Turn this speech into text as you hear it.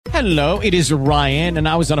Hello, it is Ryan, and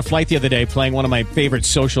I was on a flight the other day playing one of my favorite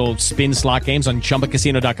social spin slot games on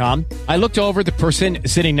ChumbaCasino.com. I looked over at the person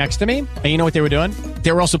sitting next to me, and you know what they were doing?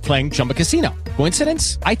 They were also playing Chumba Casino.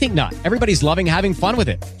 Coincidence? I think not. Everybody's loving having fun with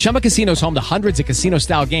it. Chumba Casino is home to hundreds of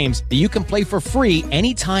casino-style games that you can play for free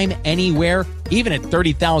anytime, anywhere, even at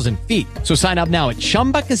 30,000 feet. So sign up now at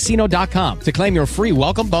ChumbaCasino.com to claim your free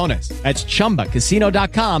welcome bonus. That's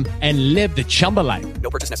ChumbaCasino.com and live the Chumba life. No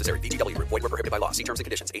purchase necessary. VGW. Void where prohibited by law. See terms and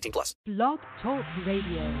conditions. 18+. Blog Talk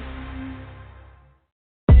Radio.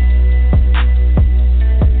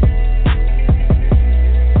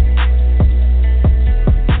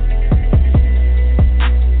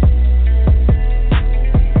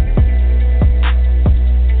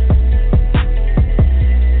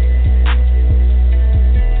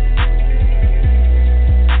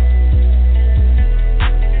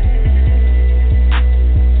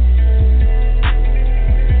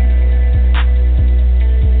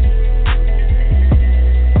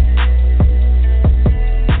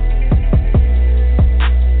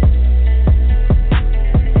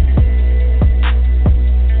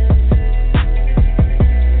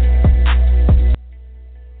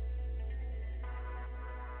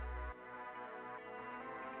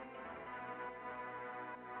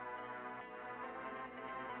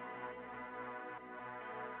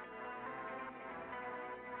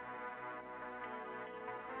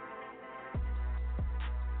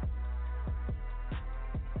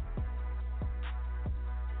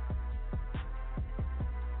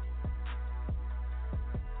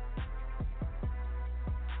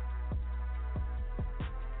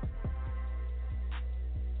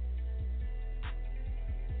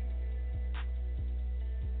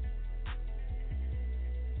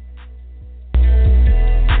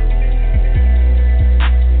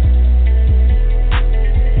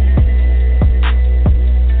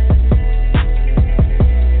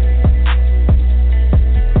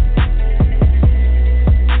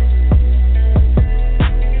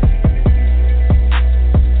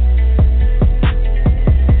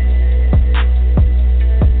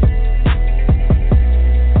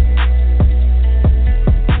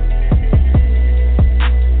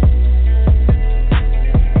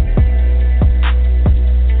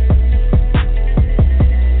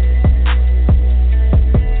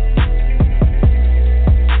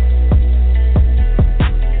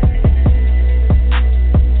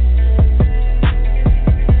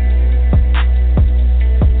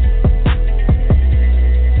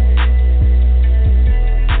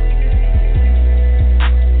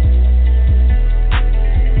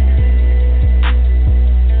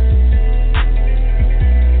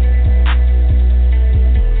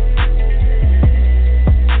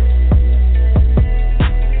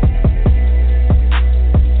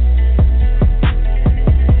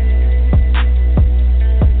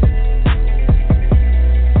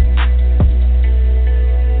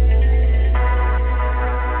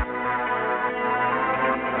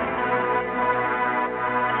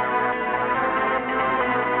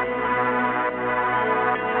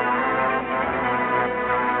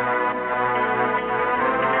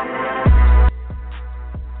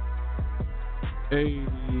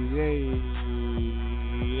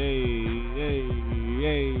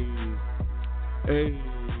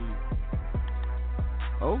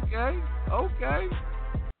 Okay.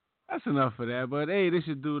 That's enough of that. But hey, this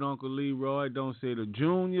your dude, Uncle Leroy. Don't say the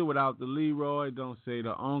junior without the Leroy. Don't say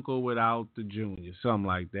the uncle without the junior. Something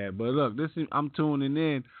like that. But look, I'm tuning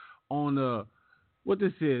in on what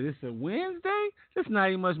this is. It's a Wednesday? It's not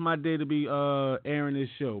even much my day to be airing this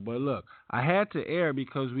show. But look, I had to air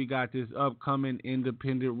because we got this upcoming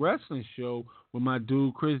independent wrestling show with my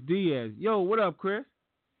dude Chris Diaz. Yo, what up, Chris?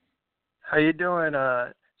 How you doing?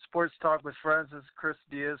 Sports Talk with Friends. This is Chris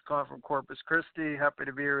Diaz calling from Corpus Christi. Happy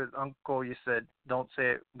to be here with Uncle. You said don't say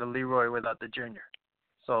it, the Leroy without the Junior.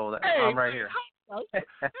 So I'm right here. You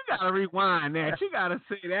gotta rewind that. You gotta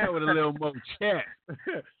say that with a little more chest.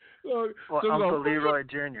 Uncle Leroy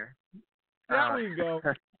Jr. There we go.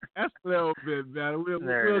 That's a little bit better. We'll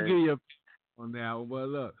give you a on that one. But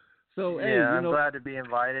look, so I'm glad to be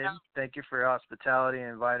invited. Thank you for your hospitality and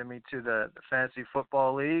inviting me to the Fantasy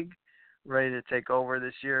Football League. Ready to take over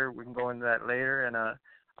this year. We can go into that later and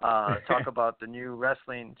talk about the new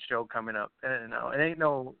wrestling show coming up. And it ain't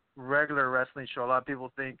no regular wrestling show. A lot of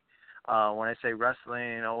people think when I say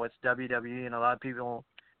wrestling, it's WWE, and a lot of people,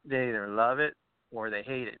 they either love it or they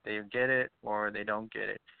hate it. They get it or they don't get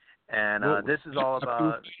it. And this is all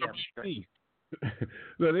about.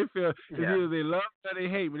 Well, they feel either they love or they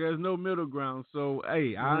hate, but there's no middle ground. So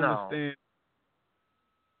hey, I understand.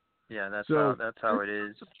 Yeah, that's how it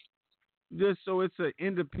is. just so it's an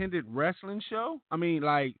independent wrestling show? I mean,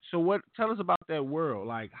 like, so what? Tell us about that world.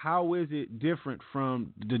 Like, how is it different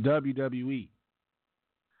from the WWE?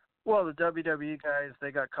 Well, the WWE guys,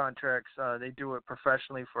 they got contracts. They do it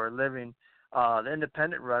professionally for a living. The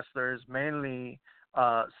independent wrestlers, mainly,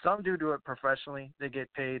 some do it professionally. They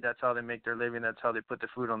get paid. That's how they make their living. That's how they put the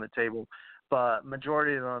food on the table. But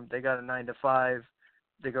majority of them, they got a 9 to 5.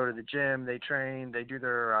 They go to the gym. They train. They do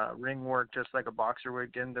their ring work just like a boxer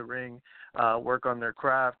would get in the ring, work on their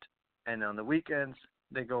craft. And on the weekends,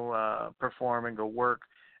 they go perform and go work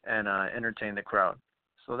and entertain the crowd.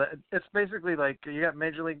 So that it's basically like you got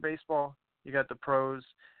Major League Baseball, you got the pros,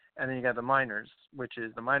 and then you got the minors, which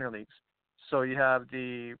is the minor leagues. So you have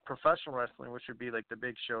the professional wrestling, which would be like the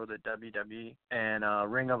big show, the WWE,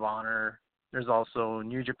 and Ring of Honor. There's also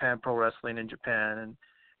New Japan Pro Wrestling in Japan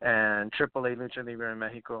and AAA Lucha Libre in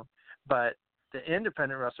Mexico. But the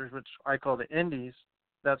independent wrestlers, which I call the indies,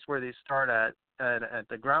 that's where they start at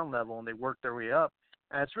the ground level and they work their way up.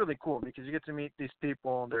 And it's really cool because you get to meet these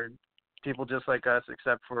people. They're people just like us,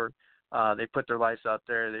 except for they put their lives out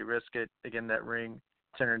there. They risk it. They get in that ring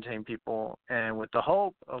to entertain people, and with the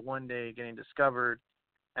hope of one day getting discovered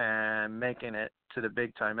and making it to the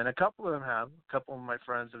big time. And a couple of them have. A couple of my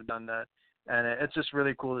friends have done that, and it's just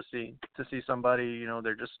really cool to see somebody. You know,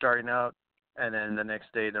 they're just starting out, and then the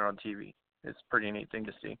next day they're on TV. It's a pretty neat thing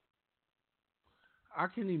to see. I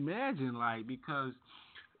can imagine, like, because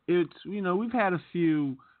it's, you know, we've had a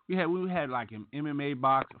few. We had like an MMA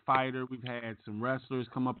box fighter. We've had some wrestlers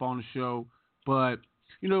come up on the show, but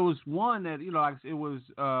you know, it was one that, you know, like it was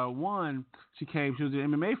one. She was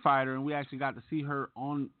an MMA fighter, and we actually got to see her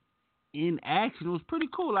in action. It was pretty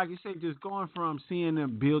cool. Like you said, just going from seeing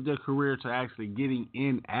them build their career to actually getting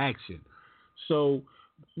in action. So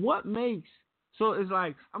it's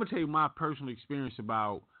like, I'm gonna tell you my personal experience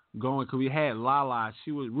about going, because we had Lala.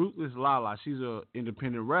 She was Ruthless Lala. She's an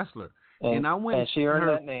independent wrestler. And I went. And she earned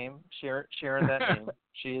that name. She earned that name.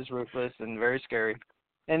 She is ruthless and very scary.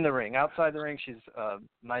 In the ring, outside the ring, she's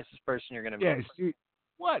nicest person you're gonna meet.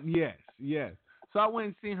 Yes, yes. So I went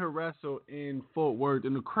and seen her wrestle in Fort Worth,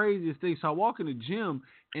 and the craziest thing. So I walk in the gym,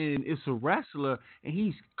 and it's a wrestler, and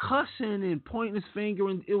he's cussing and pointing his finger,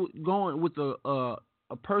 and it was going with a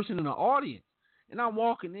person in the audience. And I'm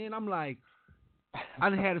walking in, I'm like,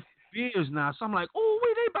 I done had a few beers now, so I'm like, oh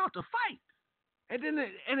wait, they about to fight. And then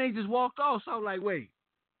they just walked off. So I was like, wait,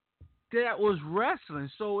 that was wrestling.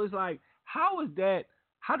 So it's like, how is that?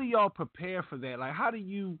 How do y'all prepare for that? Like, how do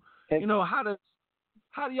you, you know, how do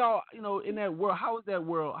y'all, you know, in that world, how is that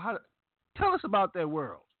world? Tell us about that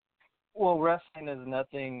world. Well, wrestling is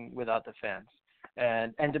nothing without the fans.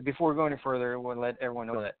 And before going any further, I want to let everyone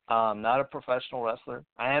know that I'm not a professional wrestler.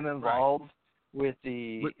 I am involved with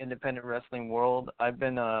the independent wrestling world. I've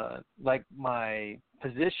been, like, my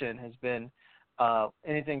position has been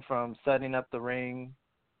anything from setting up the ring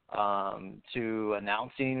to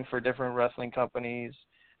announcing for different wrestling companies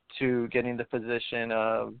to getting the position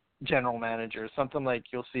of general manager, something like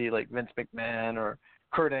you'll see like Vince McMahon or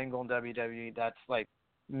Kurt Angle in WWE. That's like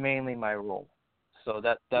mainly my role. So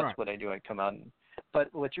that's what I do. I come out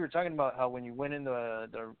but what you were talking about, how when you went in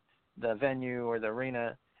the venue or the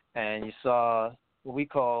arena and you saw what we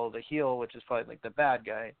call the heel, which is probably like the bad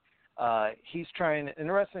guy, he's trying,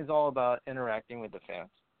 and wrestling is all about interacting with the fans.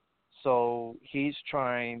 So he's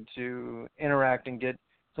trying to interact and get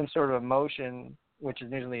some sort of emotion, which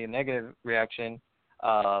is usually a negative reaction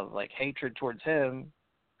of like hatred towards him,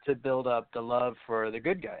 to build up the love for the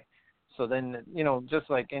good guy. So then, you know, just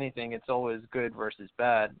like anything, it's always good versus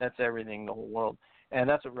bad. That's everything, the whole world. And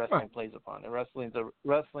that's what wrestling plays upon. And wrestling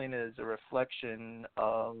is a reflection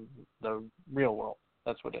of the real world.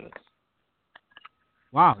 That's what it is.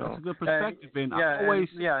 Wow, that's a good perspective. And I was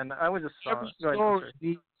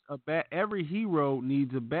every hero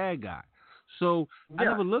needs a bad guy. So I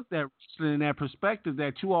never looked at wrestling in that perspective,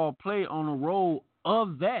 that you all play on a role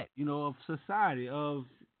of that, you know, of society, of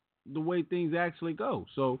the way things actually go.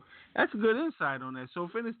 So that's a good insight on that. So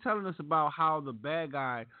finish telling us about how the bad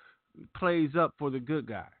guy plays up for the good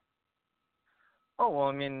guy. Oh, well,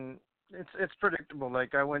 I mean, it's predictable.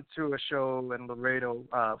 Like, I went to a show in Laredo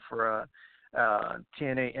for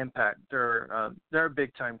TNA Impact. They're a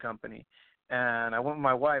big time company, and I went with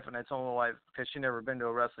my wife, and I told my wife, because she never been to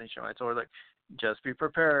a wrestling show, I told her, like, just be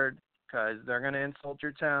prepared, because they're gonna insult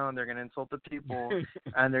your town, they're gonna insult the people,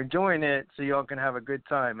 and they're doing it so y'all can have a good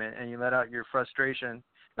time, and you let out your frustration.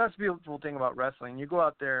 That's the beautiful thing about wrestling. You go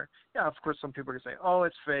out there, of course, some people are gonna say, oh,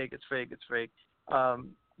 it's fake.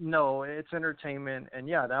 No, it's entertainment, and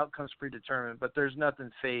the outcome's predetermined, but there's nothing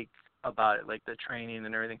fake about it, like the training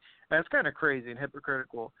and everything. And it's kind of crazy and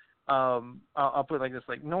hypocritical I'll put it like this: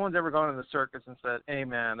 like no one's ever gone to the circus and said, "Hey,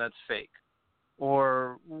 man, that's fake,"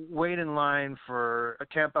 or wait in line for a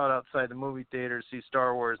camp out outside the movie theater to see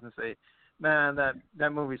Star Wars and say, "Man,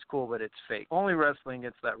 that movie's cool, but it's fake." Only wrestling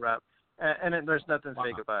gets that rap, there's nothing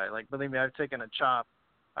fake about it. Like believe me, I've taken a chop,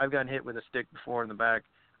 I've gotten hit with a stick before in the back.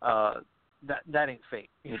 That ain't fake.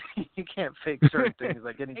 You can't fake certain things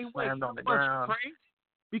like getting slammed on the ground. Crazy?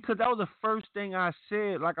 Because that was the first thing I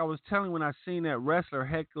said. Like I was telling when I seen that wrestler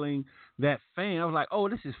heckling that fan, I was like, "Oh,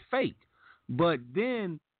 this is fake." But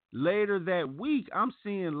then later that week, I'm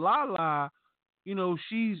seeing Lala.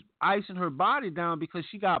 She's icing her body down because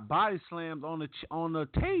she got body slammed on the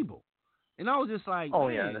table, and I was just like, Oh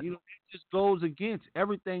man, yeah. it just goes against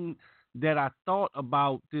everything that I thought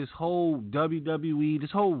about this whole WWE,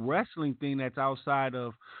 this whole wrestling thing that's outside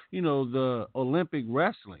of the Olympic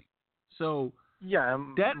wrestling. So Yeah,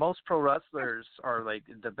 that most pro wrestlers are like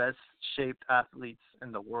the best shaped athletes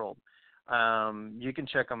in the world. You can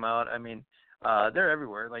check them out. I mean, they're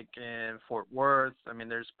everywhere, like in Fort Worth. I mean,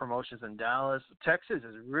 there's promotions in Dallas. Texas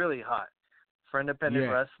is really hot for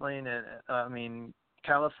independent wrestling, and I mean,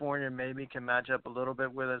 California maybe can match up a little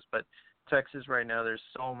bit with us, but Texas right now, there's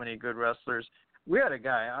so many good wrestlers. We had a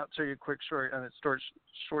guy. I'll tell you a quick short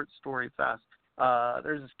story fast.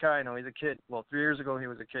 There's this guy. I know he's a kid. Well, 3 years ago he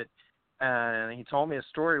was a kid, and he told me a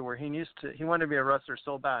story where he wanted to be a wrestler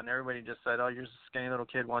so bad, and everybody just said, "Oh, you're just a skinny little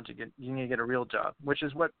kid. You need to get a real job," which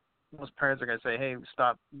is what most parents are gonna say. "Hey,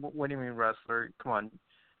 stop. What do you mean wrestler? Come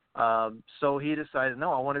on." So he decided,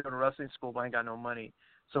 no, I want to go to wrestling school, but I ain't got no money.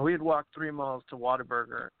 So he'd walk 3 miles to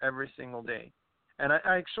Whataburger every single day. And I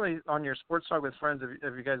actually, on your Sports Talk with Friends,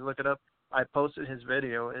 if you guys look it up, I posted his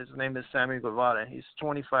video. His name is Sammy Guevara. He's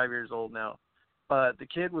 25 years old now. But the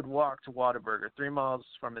kid would walk to Whataburger 3 miles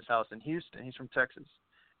from his house in Houston. He's from Texas.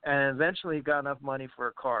 And eventually he got enough money for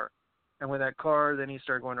a car. And with that car, then he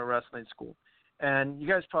started going to wrestling school. And you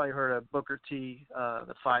guys probably heard of Booker T,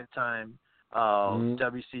 the 5-time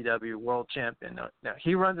WCW world champion. Now,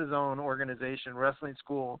 he runs his own organization, wrestling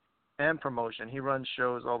school, and promotion. He runs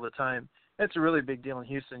shows all the time. It's a really big deal in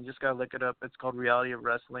Houston. You just got to look it up. It's called Reality of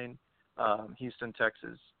Wrestling, Houston,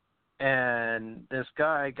 Texas. And this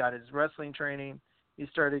guy got his wrestling training. He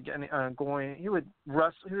started getting going. He would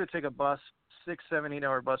take a bus, 6, 7,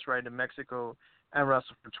 8-hour bus ride to Mexico and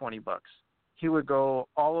wrestle for $20. He would go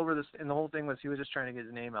all over this, and the whole thing was he was just trying to get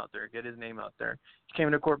his name out there. He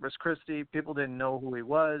came to Corpus Christi. People didn't know who he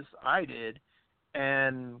was. I did.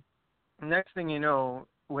 And next thing you know,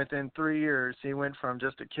 within 3 years, he went from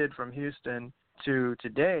just a kid from Houston to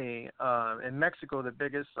today in Mexico. The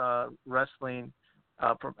biggest wrestling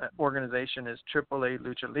organization is AAA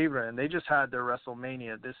Lucha Libre, and they just had their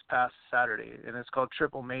WrestleMania this past Saturday, and it's called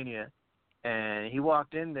Triple Mania. And he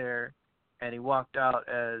walked in there, and he walked out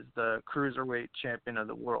as the cruiserweight champion of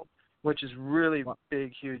the world, which is really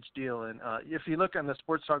big, huge deal. And if you look on the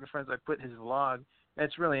Sports Talk with Friends, I put his vlog.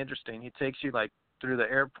 It's really interesting. He takes you like through the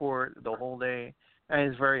airport the whole day. And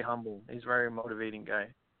he's very humble. He's a very motivating guy.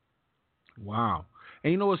 Wow.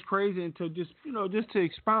 And what's crazy, and to just to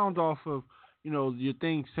expound off of, your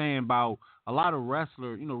thing saying about a lot of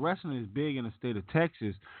wrestling is big in the state of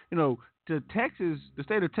Texas. The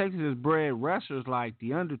state of Texas has bred wrestlers like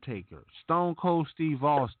The Undertaker, Stone Cold Steve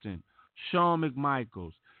Austin, Shawn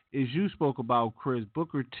McMichaels, as you spoke about, Chris,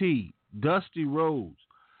 Booker T, Dusty Rhodes,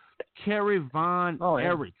 Kerry Von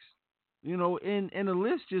Erichs. And the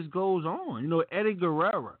list just goes on. Eddie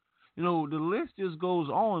Guerrero. The list just goes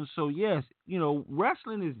on. So yes,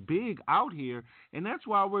 wrestling is big out here, and that's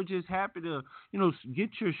why we're just happy to, get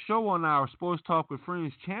your show on our Sports Talk with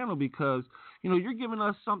Friends channel, because, you're giving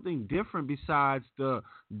us something different besides the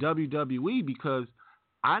WWE, because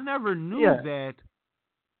I never knew that.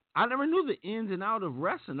 I never knew the ins and out of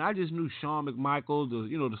wrestling. I just knew Shawn McMichaels,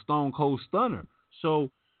 the Stone Cold Stunner.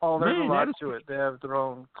 So there's a lot to it. They have their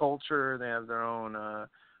own culture. They have their own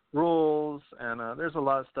rules, and there's a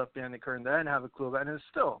lot of stuff behind the curtain that I didn't have a clue about, and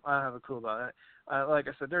still I don't have a clue about it. Like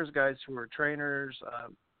I said, there's guys who are trainers.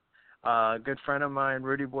 A good friend of mine,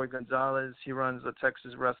 Rudy Boy Gonzalez, he runs the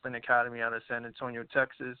Texas Wrestling Academy out of San Antonio,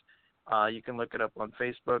 Texas. You can look it up on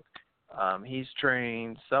Facebook. He's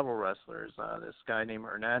trained several wrestlers. This guy named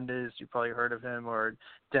Hernandez, you probably heard of him, or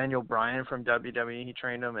Daniel Bryan from WWE, he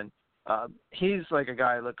trained him, and he's like a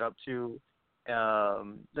guy I look up to.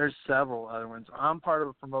 There's several other ones. I'm part of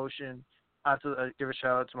a promotion. I have to give a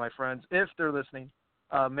shout out to my friends, if they're listening.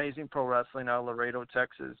 Amazing Pro Wrestling out of Laredo,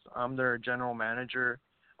 Texas. I'm their general manager.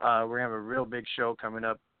 We're going to have a real big show coming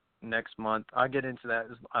up next month. I'll get into that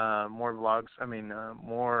as more vlogs.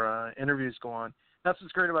 More interviews go on. That's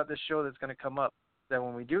what's great about this show that's going to come up, that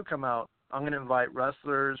when we do come out, I'm going to invite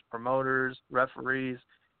wrestlers, promoters, referees,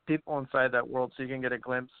 people inside that world so you can get a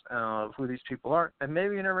glimpse of who these people are. And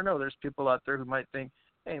maybe you never know. There's people out there who might think,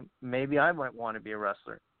 hey, maybe I might want to be a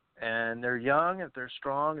wrestler. And they're young, if they're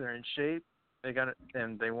strong, they're in shape, they got it,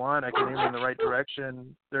 and they want. I can lead them in the right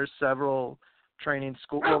direction. There's several training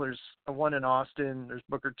schools. Well, there's one in Austin. There's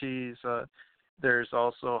Booker T's. There's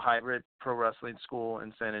also Hybrid Pro Wrestling School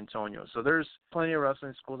in San Antonio. So there's plenty of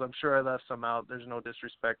wrestling schools. I'm sure I left some out. There's no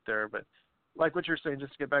disrespect there, but like what you're saying,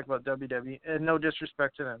 just to get back about WWE, and no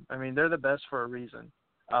disrespect to them. I mean, they're the best for a reason.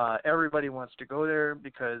 Everybody wants to go there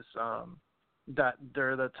because that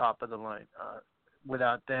they're the top of the line.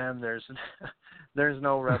 Without them, there's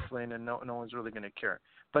no wrestling, and no one's really going to care.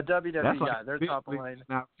 But WWE, they're top of the line. It's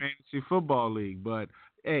not fantasy football league, but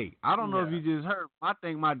hey, I don't know if you just heard. I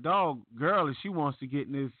think my dog girl, she wants to get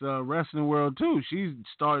in this wrestling world too. You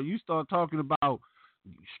start talking about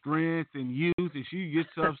strength and youth, and she gets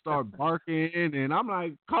up, start barking, and I'm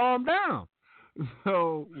like, calm down.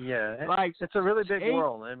 So it's a really big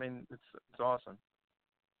world. I mean, it's awesome.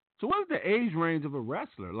 So what is the age range of a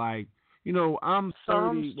wrestler? Like, I'm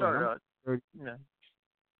 30. I'm 30. Yeah.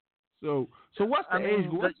 So what's the age?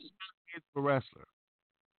 What's the age of a wrestler?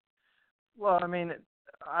 Well, I mean,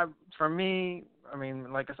 for me,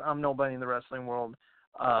 like I said, I'm nobody in the wrestling world.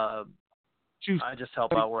 I just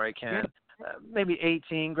help out where I can. Maybe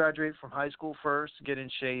 18, graduate from high school first, get in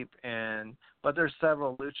shape, but there's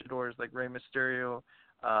several luchadors like Rey Mysterio,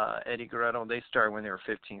 Eddie Guerrero. They start when they were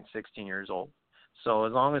 15, 16 years old. So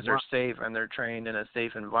as long as they're safe and they're trained in a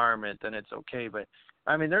safe environment, then it's okay. But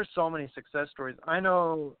I mean, there's so many success stories. I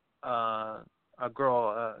know a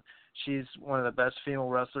girl. She's one of the best female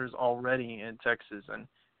wrestlers already in Texas, and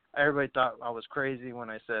everybody thought I was crazy when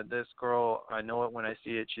I said, this girl, I know it when I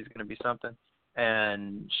see it. She's going to be something.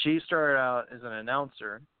 And she started out as an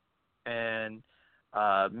announcer, and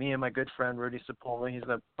me and my good friend Rudy Sepulveda, he's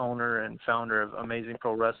the owner and founder of Amazing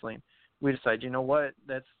Pro Wrestling, we decided, you know what,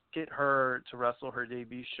 let's get her to wrestle her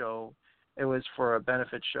debut show. It was for a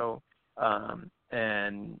benefit show,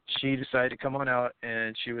 and she decided to come on out,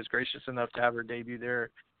 and she was gracious enough to have her debut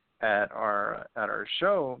there at our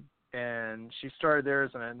show. And she started there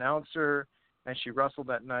as an announcer, and she wrestled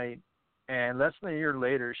that night. And less than a year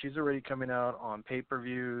later, she's already coming out on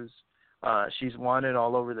pay-per-views. She's wanted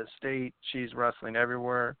all over the state. She's wrestling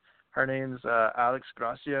everywhere. Her name's Alex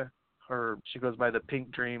Gracia. She goes by the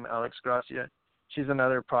Pink Dream, Alex Gracia. She's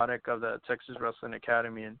another product of the Texas Wrestling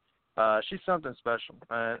Academy, and she's something special.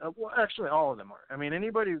 Well, actually, all of them are. I mean,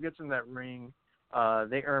 anybody who gets in that ring,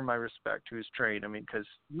 they earn my respect who's trained. I mean, because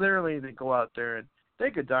literally they go out there and they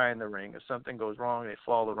could die in the ring. If something goes wrong, they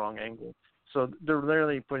fall the wrong angle. So they're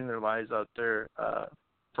literally putting their lives out there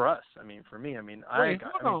for us. I mean, for me. I mean,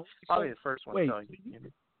 I'll be the first one to tell you.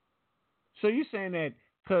 So you're saying that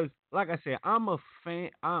because, like I said, I'm a fan.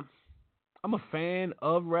 I'm a fan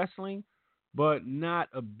of wrestling, but not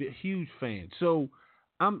a huge fan. So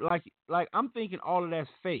I'm I'm thinking all of that's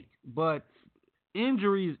fake, but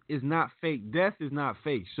injuries is not fake. Death is not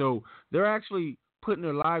fake. So they're actually putting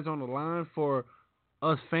their lives on the line for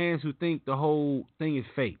us fans who think the whole thing is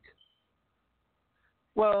fake.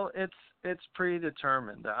 Well, it's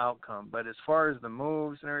predetermined, the outcome. But as far as the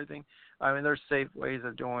moves and everything, I mean, there's safe ways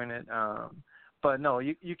of doing it. But no,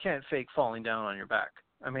 you can't fake falling down on your back.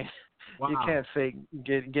 I mean, you can't fake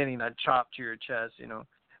getting a chop to your chest,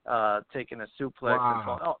 taking a suplex and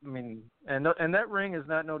fall. Oh, I mean, and that ring is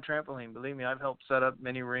not no trampoline. Believe me, I've helped set up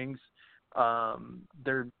many rings.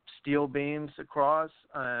 They're steel beams across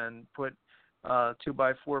and put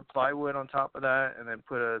 2x4 plywood on top of that, and then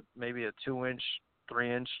put maybe a 2-inch,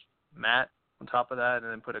 3-inch mat on top of that,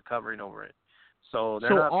 and then put a covering over it. So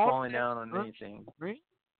they're not falling down on anything.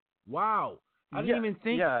 Wow. I didn't even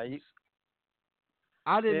think. Yeah.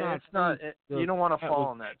 I did not. It's not. You don't want to fall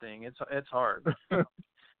on that thing. It's hard.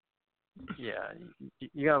 Yeah,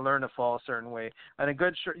 you got to learn to fall a certain way. And a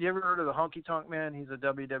good shirt. You ever heard of the Honky Tonk Man? He's a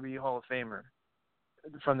WWE Hall of Famer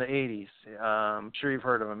from the 80s. I'm sure you've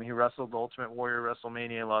heard of him. He wrestled the Ultimate Warrior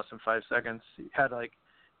WrestleMania, lost in 5 seconds. He had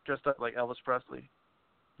dressed up like Elvis Presley.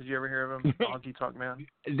 Did you ever hear of him? Honky Tonk Man.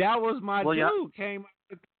 That was my dude. Yeah. Came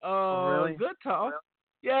with really? Good Talk.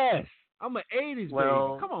 Yes, I'm an 80s baby.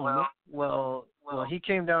 Come on, man. Well, he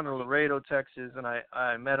came down to Laredo, Texas, and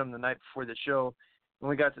I met him the night before the show, and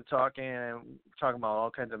we got to talking about all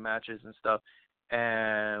kinds of matches and stuff.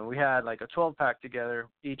 And we had like a 12-pack together,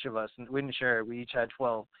 each of us, and we didn't share it. We each had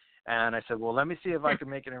 12. And I said, well, let me see if I can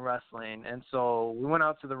make it in wrestling. And so we went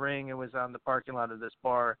out to the ring. It was on the parking lot of this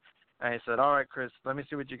bar. And I said, all right, Chris, let me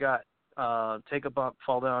see what you got. Take a bump,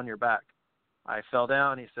 fall down on your back. I fell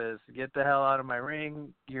down. He says, "Get the hell out of my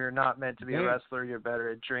ring. You're not meant to be a wrestler. You're better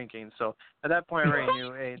at drinking." So at that point, I already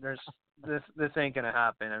knew, hey, this ain't gonna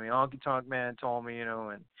happen. I mean, Honky Tonk Man told me,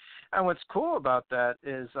 and what's cool about that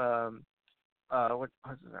is what's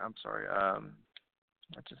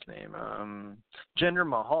his name? Jinder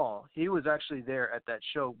Mahal. He was actually there at that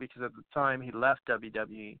show because at the time he left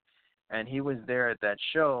WWE, and he was there at that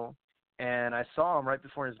show. And I saw him right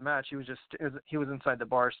before his match. He was inside the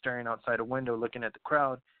bar, staring outside a window, looking at the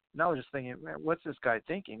crowd. And I was just thinking, man, what's this guy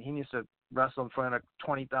thinking? He needs to wrestle in front of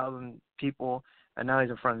 20,000 people, and now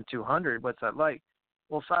he's in front of 200. What's that like?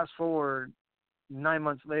 Well, fast forward 9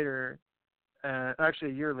 months later,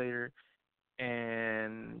 actually a year later,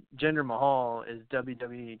 and Jinder Mahal is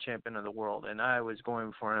WWE champion of the world, and I was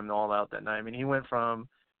going for him all out that night. I mean, he went from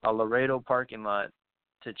a Laredo parking lot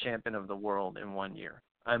to champion of the world in 1 year.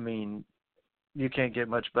 I mean, you can't get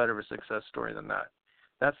much better of a success story than that.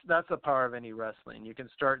 That's the power of indie wrestling. You can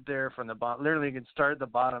start there from the bottom. Literally, you can start at the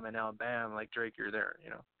bottom and now, bam, like Drake, you're there.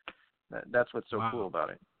 That's what's so cool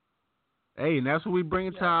about it. Hey, and that's what we bring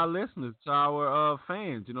it to our listeners, to our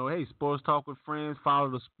fans. Hey, Sports Talk with Friends.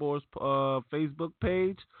 Follow the Sports Facebook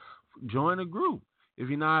page. Join the group. If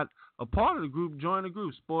you're not a part of the group, join the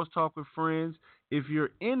group. Sports Talk with Friends. If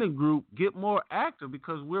you're in the group, get more active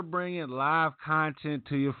because we're bringing live content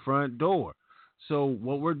to your front door. So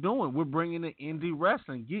what we're doing, we're bringing the indie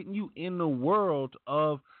wrestling, getting you in the world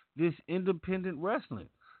of this independent wrestling.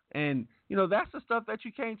 And, that's the stuff that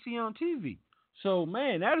you can't see on TV. So,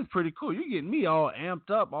 man, that is pretty cool. You're getting me all amped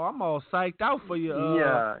up. Oh, I'm all psyched out for you.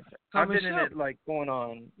 I've been in it going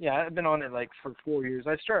on. Yeah, I've been on it for 4 years.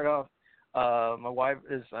 I started off. My wife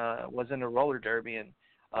was in a roller derby, and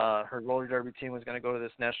her roller derby team was going to go to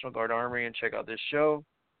this National Guard Armory and check out this show.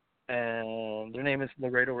 And their name is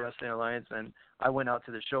Laredo Wrestling Alliance. And I went out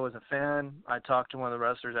to the show as a fan. I talked to one of the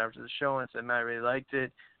wrestlers after the show and said, "Man, I really liked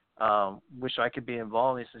it. Wish I could be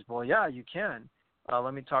involved." And he says, "Well, yeah, you can.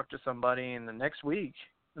 Let me talk to somebody." And the next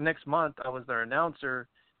month, I was their announcer,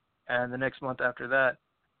 and the next month after that,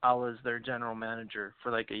 I was their general manager for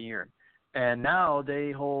like a year. And now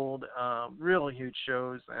they hold real huge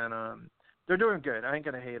shows, and they're doing good. I ain't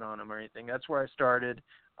gonna hate on them or anything. That's where I started,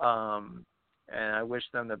 and I wish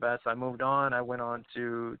them the best. I moved on. I went on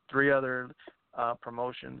to 3 other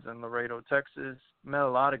promotions in Laredo, Texas. Met a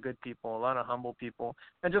lot of good people, a lot of humble people,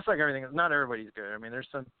 and just like everything, not everybody's good. I mean, there's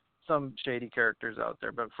some shady characters out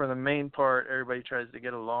there, but for the main part, everybody tries to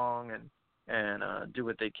get along and do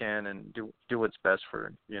what they can and do what's best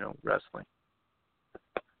for wrestling.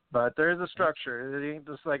 But there's a structure. It ain't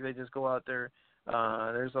just like they just go out there.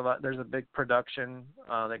 There's a big production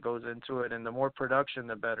that goes into it, and the more production,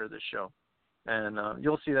 the better the show. And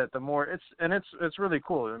you'll see that the more it's really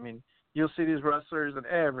cool. I mean, you'll see these wrestlers, and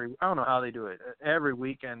I don't know how they do it. Every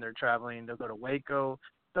weekend they're traveling. They'll go to Waco.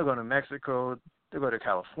 They'll go to Mexico. They'll go to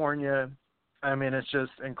California. I mean, it's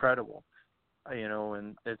just incredible,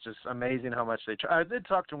 and it's just amazing how much they try. I did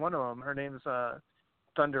talk to one of them. Her name's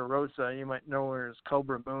Thunder Rosa. You might know her as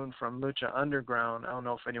Cobra Moon from Lucha Underground. I don't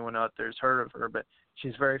know if anyone out there's heard of her, but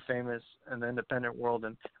she's very famous in the independent world.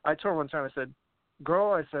 And I told her one time, I said,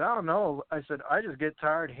 "Girl," I said, "I don't know." I said, "I just get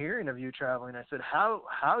tired hearing of you traveling." I said, how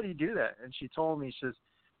do you do that?" And she told me, she says,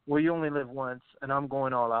 "Well, you only live once, and I'm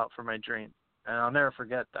going all out for my dream." And I'll never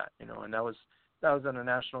forget that, and that was in the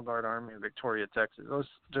National Guard Army in Victoria, Texas. Those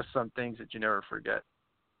just some things that you never forget.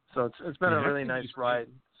 So it's been a really nice ride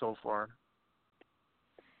so far.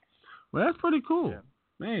 Well, that's pretty cool. Yeah.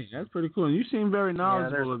 Man, that's pretty cool. And you seem very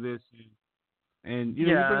knowledgeable of this. And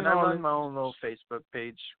and I run my own little Facebook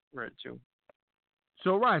page for it too.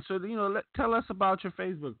 So tell us about your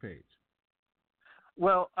Facebook page.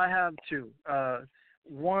 Well, I have 2.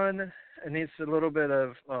 One, it needs a little bit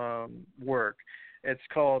of work. It's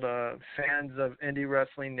called Fans of Indie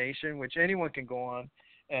Wrestling Nation, which anyone can go on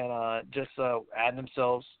and just add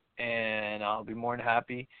themselves, and I'll be more than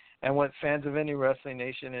happy. And what Fans of Indie Wrestling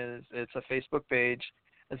Nation is, it's a Facebook page.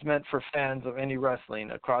 It's meant for fans of indie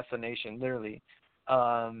wrestling across the nation, literally.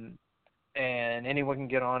 And anyone can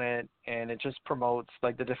get on it, and it just promotes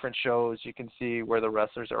like the different shows. You can see where the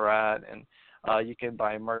wrestlers are at, and you can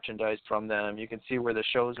buy merchandise from them. You can see where the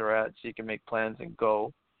shows are at, so you can make plans and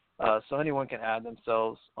go. So anyone can add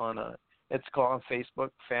themselves on it's called on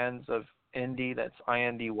Facebook, Fans of Indie, that's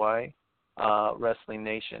INDY, Wrestling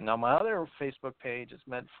Nation. Now, my other Facebook page is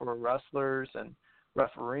meant for wrestlers and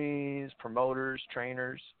referees, promoters,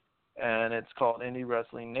 trainers, and it's called Indie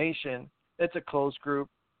Wrestling Nation. It's a closed group.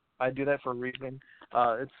 I do that for a reason.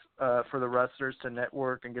 It's for the wrestlers to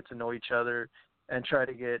network and get to know each other and try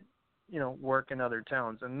to get, work in other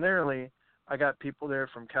towns. And literally, I got people there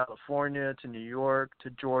from California to New York to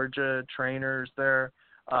Georgia, trainers there.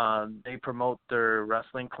 They promote their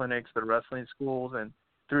wrestling clinics, their wrestling schools, and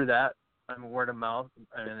through that, word of mouth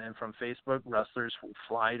and from Facebook, wrestlers will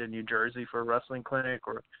fly to New Jersey for a wrestling clinic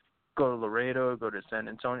or go to Laredo, go to San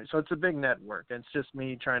Antonio. So it's a big network. It's just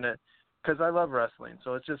me trying to, because I love wrestling,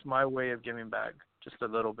 so it's just my way of giving back just a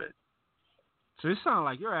little bit. So it sounds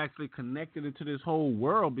like you're actually connected into this whole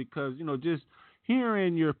world because, just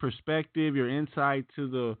hearing your perspective, your insight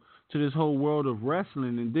to this whole world of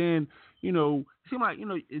wrestling, and then, it seems like,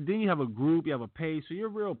 then you have a group, you have a page, so you're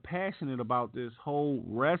real passionate about this whole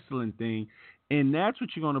wrestling thing, and that's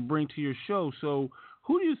what you're going to bring to your show. So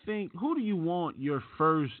who do you want your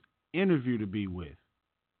first interview to be with?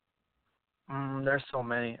 There's so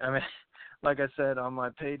many. I mean, like I said, on my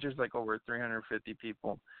page, there's like over 350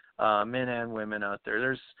 people, men and women out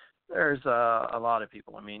there. There's a lot of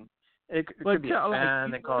people. I mean, it could be a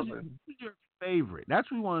fan that calls it. Who's your favorite?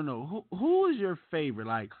 That's what we want to know. Who is your favorite?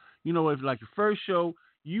 Like, if like your first show,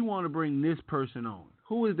 you want to bring this person on.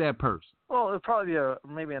 Who is that person? Well, it'll probably be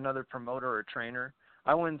maybe another promoter or trainer.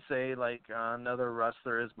 I wouldn't say like another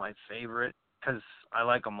wrestler is my favorite because I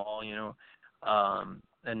like them all,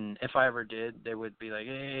 and if I ever did, they would be like,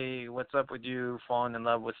 hey, what's up with you falling in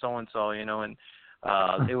love with so-and-so, and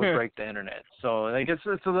they would break the internet. So like it's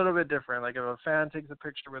a little bit different. Like if a fan takes a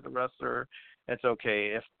picture with a wrestler, it's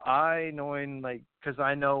okay. If because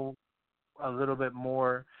I know a little bit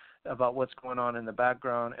more about what's going on in the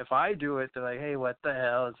background, if I do it, they're like, hey, what the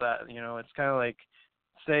hell is that? It's kind of like,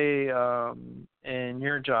 say, in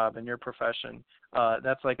your job, in your profession,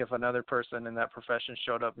 that's like if another person in that profession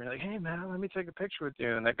showed up and you're like, hey, man, let me take a picture with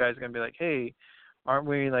you. And that guy's going to be like, hey, aren't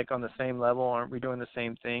we like on the same level? Aren't we doing the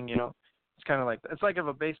same thing? It's kind of like, it's like if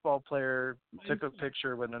a baseball player took a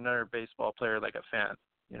picture with another baseball player, like a fan,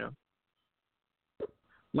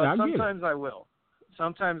 But Yeah, sometimes I will.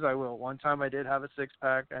 Sometimes I will. One time I did have a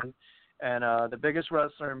six-pack, and the biggest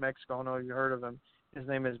wrestler in Mexico, I don't know if you heard of him, his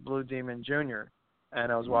name is Blue Demon Jr., and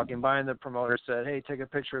I was walking by, and the promoter said, hey, take a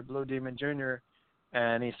picture of Blue Demon Jr.,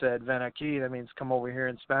 and he said, ven aquí, that means come over here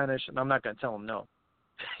in Spanish, and I'm not going to tell him no.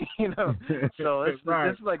 So this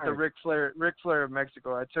is like the Ric Flair of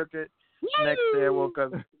Mexico. I took it. Next day I woke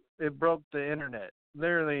up, it broke the internet.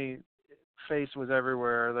 Literally, face was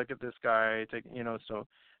everywhere. Look at this guy, so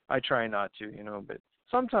I try not to, but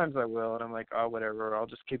sometimes I will, and I'm like, oh, whatever, I'll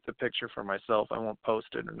just keep the picture for myself. I won't post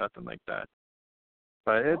it or nothing like that.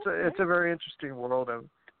 But it's a very interesting world, and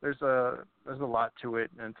there's a lot to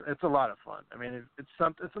it, and it's a lot of fun. I mean,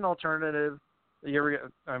 it's an alternative.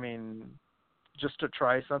 Just to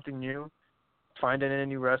try something new, find an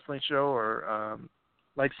indie wrestling show, or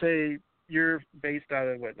like say you're based out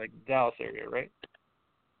of Dallas area, right?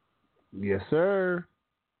 Yes, sir.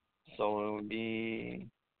 So it would be,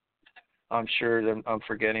 I'm sure that I'm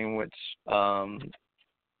forgetting which.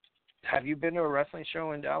 Have you been to a wrestling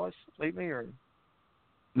show in Dallas lately, or?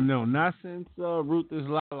 No, not since Ruthless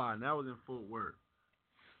Lala. That was in Fort Worth.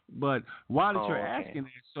 But while you're asking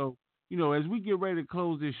that, so, as we get ready to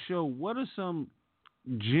close this show, what are some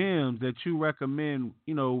gems that you recommend,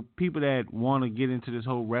 people that want to get into this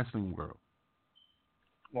whole wrestling world?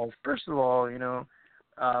 Well, first of all, and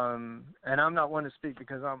I'm not one to speak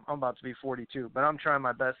because I'm about to be 42, but I'm trying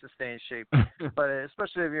my best to stay in shape. But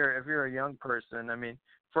especially if you're a young person, I mean,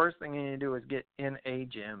 first thing you need to do is get in a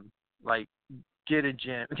gym. Like, get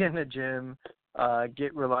in a gym,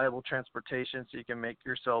 get reliable transportation so you can make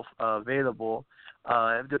yourself available.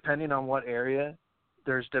 Depending on what area,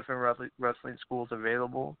 there's different wrestling schools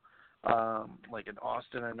available. Like in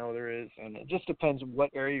Austin, I know there is, and it just depends what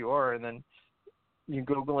area you are, and then you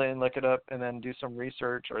Google it and look it up and then do some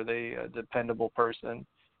research. Are they a dependable person?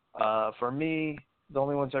 For me, the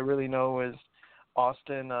only ones I really know is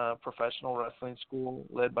Austin Professional Wrestling School,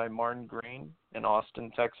 led by Martin Green in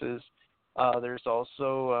Austin, Texas. There's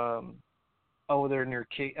also, they're near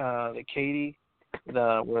the Katy,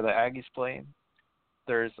 where the Aggies play.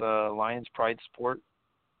 There's Lions Pride Sport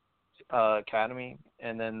Academy.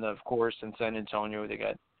 And then, of course, in San Antonio, they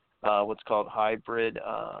got what's called Hybrid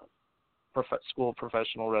School of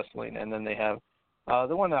Professional Wrestling. And then they have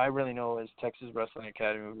the one that I really know is Texas Wrestling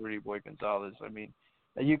Academy with Rudy Boy Gonzalez. I mean,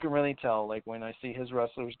 you can really tell. Like, when I see his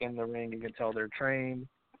wrestlers get in the ring, you can tell they're trained.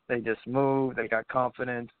 They just move. They got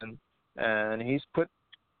confidence. And he's put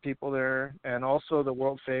people there. And also the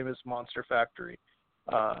world-famous Monster Factory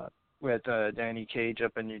with Danny Cage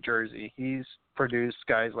up in New Jersey. He's produced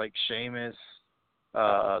guys like Sheamus,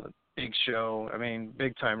 Big Show. I mean,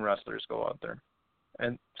 big-time wrestlers go out there.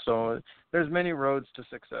 And so there's many roads to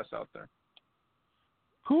success out there.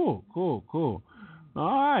 Cool. All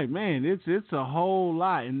right, man. It's a whole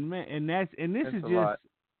lot, and this It's is a lot.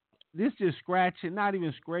 just scratching, not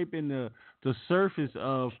even scraping the surface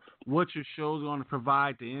of what your show's going to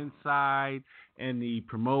provide, the inside and the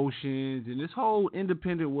promotions and this whole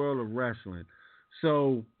independent world of wrestling.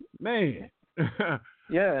 So, man.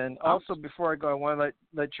 Yeah, and also before I go, I want to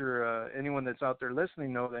let your anyone that's out there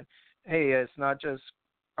listening know that hey, it's not just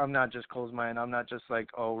I'm not just closed minded. I'm not just like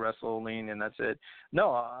wrestle lean and that's it.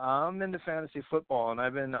 No, I'm into fantasy football and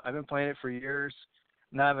I've been playing it for years.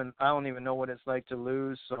 And I don't even know what it's like to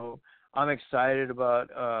lose. So I'm excited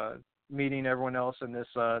about meeting everyone else in this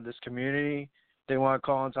community. They want to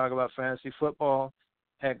call and talk about fantasy football.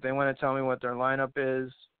 Heck, they want to tell me what their lineup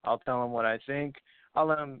is. I'll tell them what I think. I'll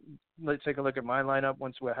let them take a look at my lineup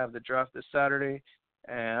once we have the draft this Saturday,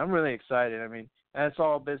 and I'm really excited. I mean, and it's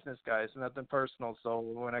all business, guys, nothing personal. So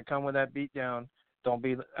when I come with that beatdown, don't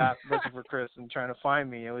be looking for Chris and trying to find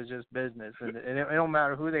me. It was just business, and it don't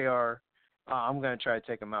matter who they are. I'm going to try to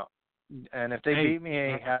take them out. And if they beat me,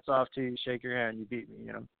 hey, hats off to you. Shake your hand. You beat me,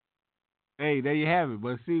 you know. Hey, there you have it.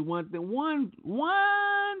 But see, one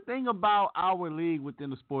thing about our league within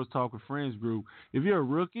the Sports Talk with Friends group, if you're a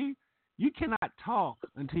rookie, you cannot talk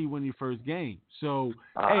until you win your first game. So,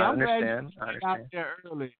 hey, I'm glad you got out there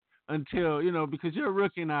early until, because you're a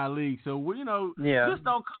rookie in our league. So,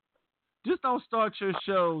 just don't start your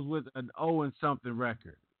shows with an 0-something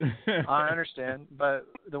record. I understand, but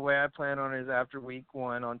the way I plan on it is after week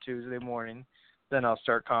 1 on Tuesday morning, then I'll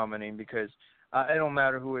start commenting because it don't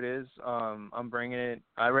matter who it is. I'm bringing it.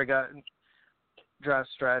 I already got draft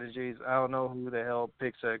strategies. I don't know who the hell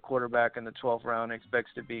picks a quarterback in the 12th round and expects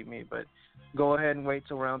to beat me, but go ahead and wait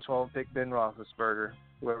till round 12 and pick Ben Roethlisberger,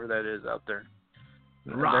 whoever that is out there.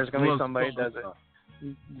 There's going to be somebody that does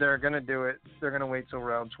it. They're going to do it. They're going to wait till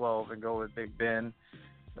round 12 and go with Big Ben.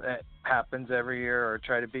 That happens every year, or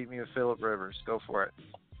try to beat me with Phillip Rivers. Go for it.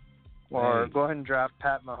 Or go ahead and draft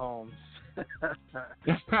Pat Mahomes.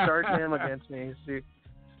 Start him against me.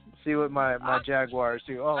 See what my Jaguars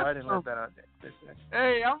do. Oh, I didn't let that out there.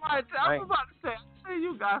 Hey, I'm about to say, I see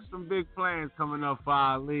you got some big plans coming up for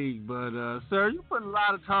our league, but sir, you putting a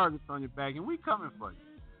lot of targets on your back, and we coming for you.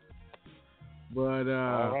 But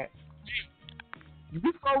all right.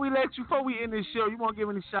 Before we end this show, you want to give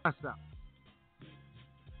any shots out?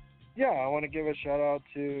 Yeah, I want to give a shout out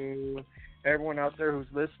to everyone out there who's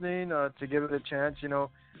listening. To give it a chance,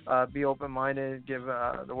 be open-minded, give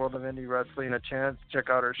the world of indie wrestling a chance. Check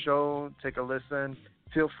out our show, take a listen.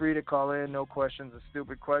 Feel free to call in. No question's a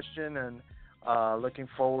stupid question. And looking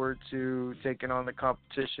forward to taking on the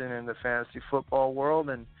competition in the fantasy football world.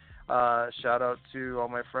 And shout out to all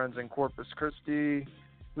my friends in Corpus Christi,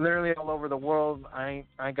 literally all over the world. I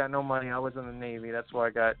ain't got no money. I was in the Navy. That's why I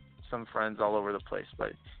got some friends all over the place.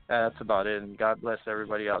 But that's about it. And God bless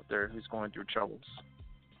everybody out there who's going through troubles.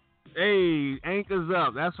 Hey, anchors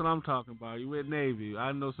up. That's what I'm talking about. You with Navy.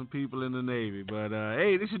 I know some people in the Navy. But,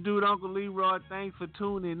 hey, this is your dude, Uncle Leroy. Thanks for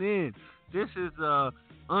tuning in. This is an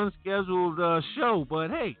unscheduled show.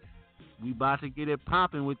 But, hey, we about to get it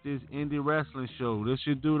popping with this indie wrestling show. This is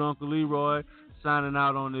your dude, Uncle Leroy, signing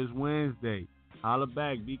out on this Wednesday. Holla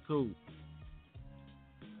back. Be cool.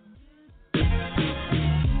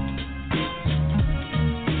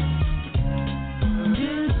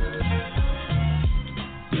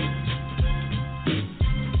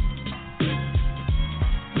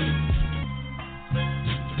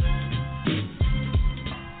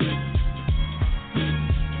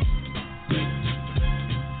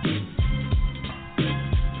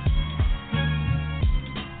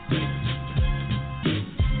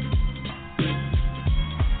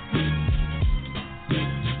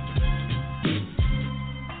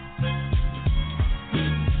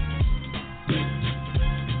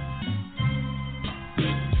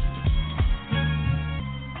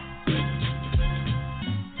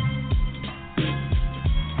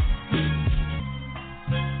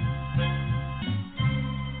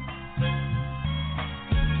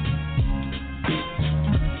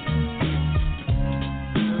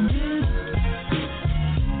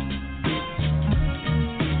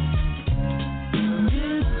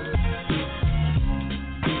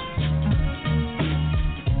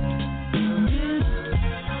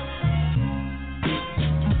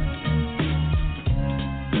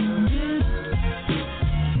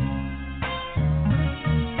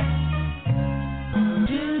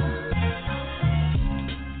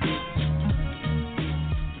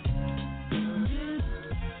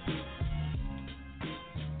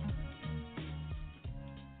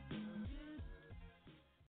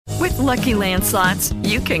 With Lucky Land Slots,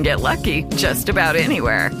 you can get lucky just about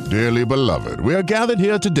anywhere. Dearly beloved, we are gathered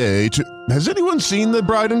here today to... Has anyone seen the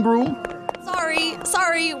bride and groom?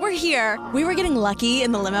 Sorry, we're here. We were getting lucky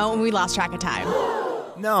in the limo and we lost track of time.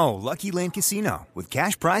 No, Lucky Land Casino, with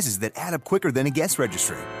cash prizes that add up quicker than a guest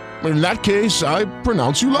registry. In that case, I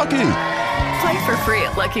pronounce you lucky. Play for free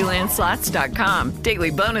at LuckyLandSlots.com.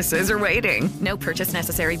 Daily bonuses are waiting. No purchase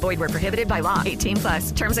necessary. Void where prohibited by law.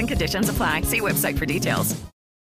 18+. Terms and conditions apply. See website for details.